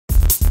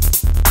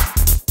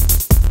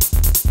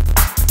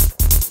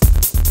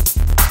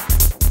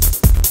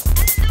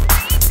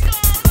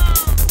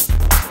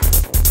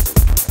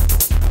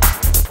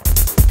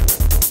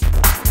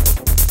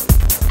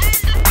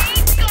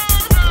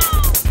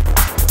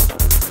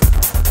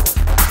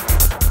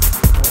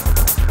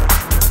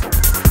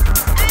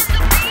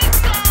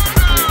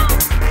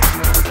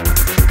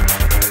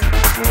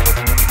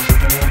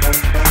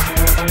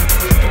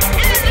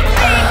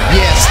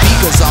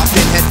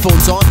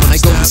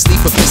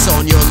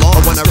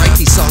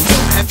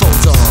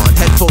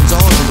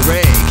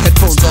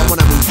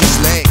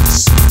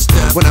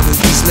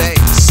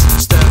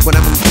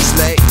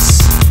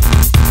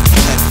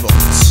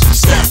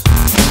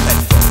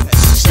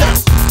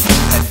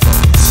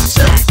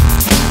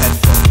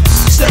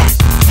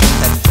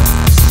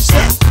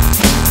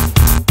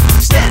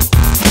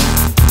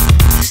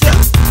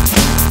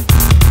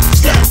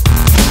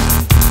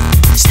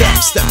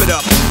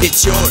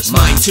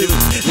to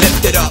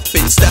lift it up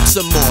and step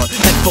some more.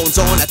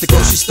 Headphones on at the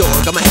grocery store,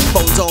 got my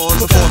headphones on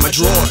before my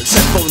drawers.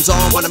 Headphones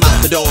on when I'm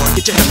out the door,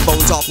 get your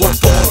headphones off, what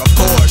for, of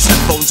course.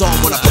 Headphones on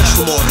when I push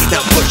for more,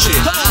 now push it.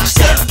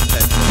 Step,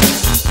 step,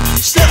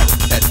 step,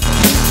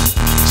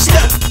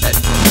 step,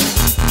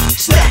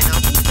 step,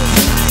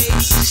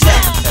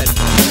 step,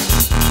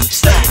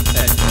 step,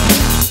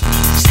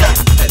 step,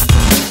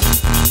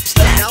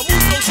 step.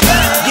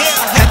 Yeah,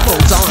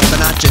 headphones on,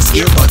 but not just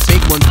earbuds. Big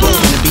ones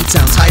booming, the beat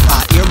sounds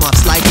hype-hot.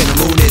 Earmuffs like when the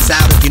moon is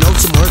out. If you know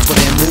some words, well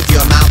then move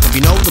your mouth. If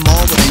you know them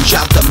all, well then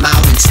shout them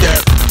out and step,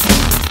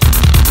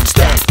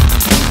 step,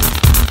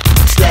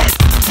 step.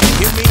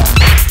 You hear me?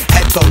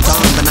 Headphones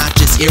on, but not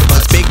just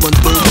earbuds. Big ones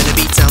booming, the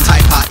beat sounds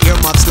hype-hot.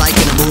 Earmuffs like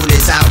when the moon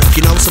is out. If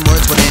you know some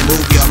words, well then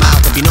move your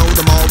mouth. If you know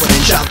them all, well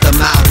then shout them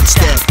out and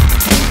step,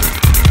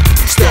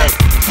 step,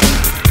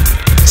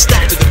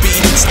 step to the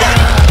beat and step.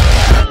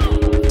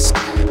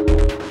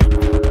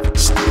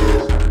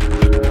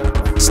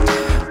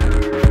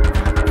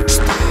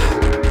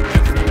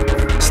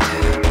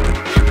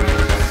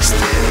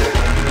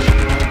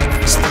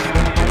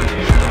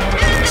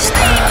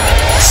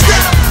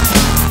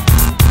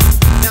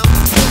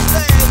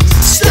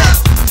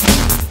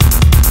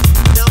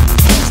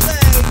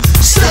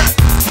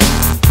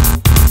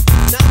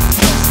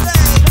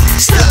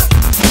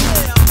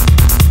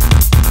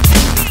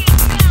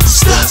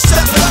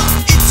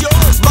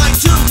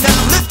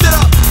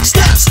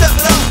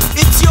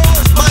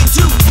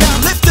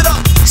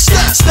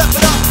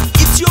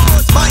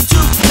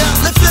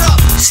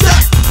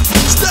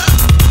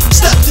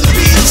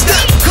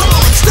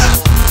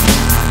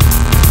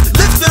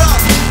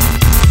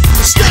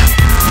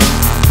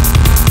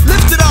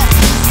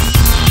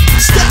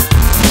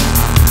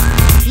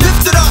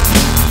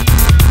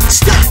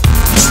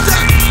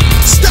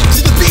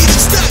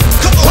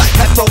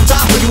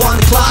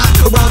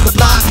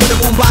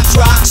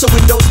 So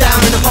windows down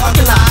in the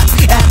parking lot,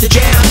 at the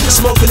jam,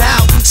 smoking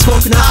out,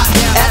 smoking hot,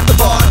 at the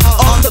bar,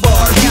 on the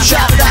bar. You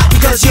shout it out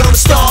because you're a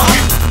star.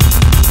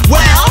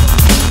 Well,